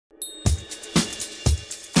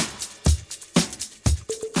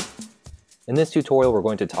In this tutorial, we're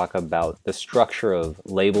going to talk about the structure of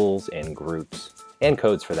labels and groups, and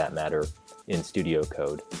codes for that matter, in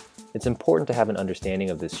Studiocode. It's important to have an understanding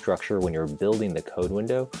of this structure when you're building the code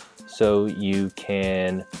window so you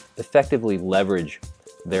can effectively leverage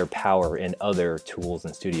their power in other tools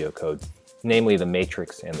in Studiocode, namely the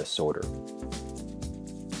matrix and the sorter.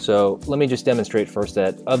 So let me just demonstrate first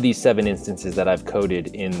that of these 7 instances that I've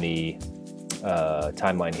coded in the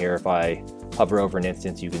timeline here, if I hover over an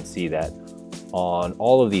instance, you can see that on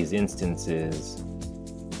all of these instances,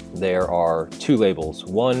 there are 2 labels,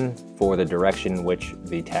 one for the direction in which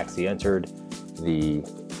the taxi entered the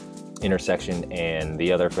intersection, and the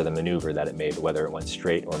other for the maneuver that it made, whether it went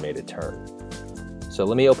straight or made a turn. So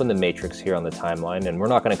let me open the matrix here on the timeline, and we're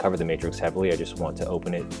not going to cover the matrix heavily. I just want to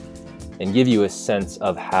open it and give you a sense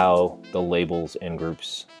of how the labels and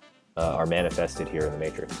groups are manifested here in the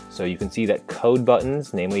matrix. So you can see that code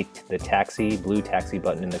buttons, namely the taxi, blue taxi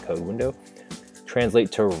button in the code window,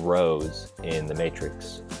 translate to rows in the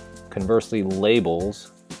matrix. Conversely,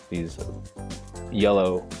 labels, these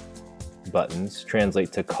yellow buttons,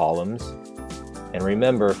 translate to columns. And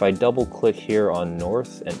remember, if I double click here on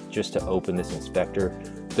north and just to open this inspector,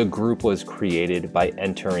 the group was created by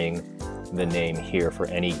entering the name here for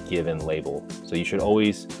any given label. So you should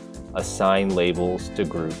always assign labels to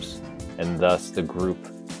groups, and thus the group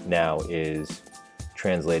now is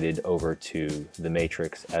translated over to the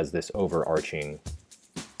matrix as this overarching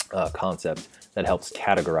concept that helps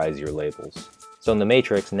categorize your labels. So in the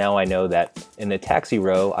matrix, now I know that in the taxi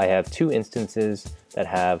row, I have 2 instances that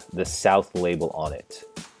have the south label on it,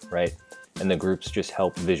 right? And the groups just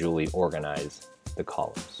help visually organize the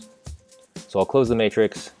columns. So I'll close the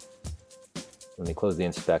matrix. Let me close the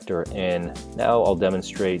inspector, and now I'll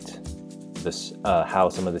demonstrate this, how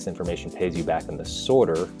some of this information pays you back in the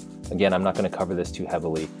sorter. Again, I'm not going to cover this too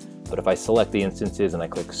heavily, but if I select the instances and I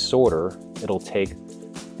click sorter, it'll take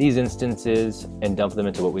these instances and dump them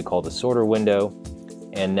into what we call the sorter window.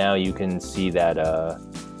 And now you can see that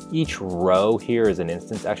each row here is an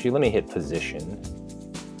instance. Actually, let me hit position,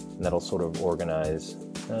 and that'll sort of organize.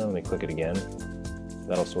 Let me click it again.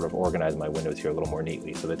 That'll sort of organize my windows here a little more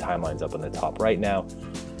neatly. So the timeline's up on the top right now,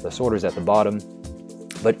 the sorter's at the bottom,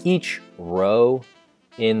 but each row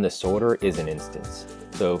in the sorter is an instance.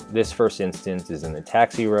 So this first instance is in the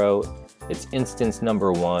taxi row. It's instance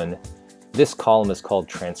number 1. This column is called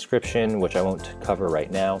transcription, which I won't cover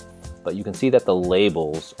right now, but you can see that the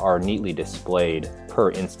labels are neatly displayed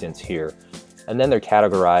per instance here. And then they're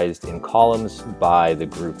categorized in columns by the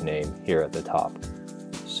group name here at the top.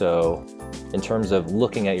 So in terms of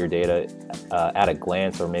looking at your data at a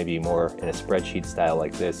glance, or maybe more in a spreadsheet style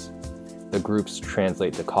like this, the groups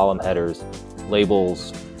translate to column headers,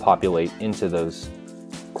 labels populate into those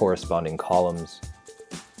corresponding columns,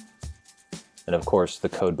 and of course the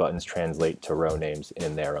code buttons translate to row names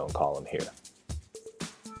in their own column here.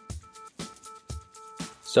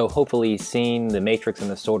 So hopefully seeing the matrix and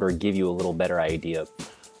the sorter give you a little better idea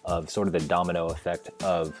of sort of the domino effect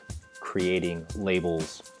of creating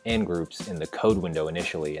labels and groups in the code window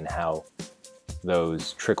initially, and how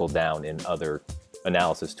those trickle down in other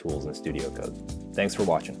analysis tools in Studiocode. Thanks for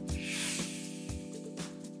watching.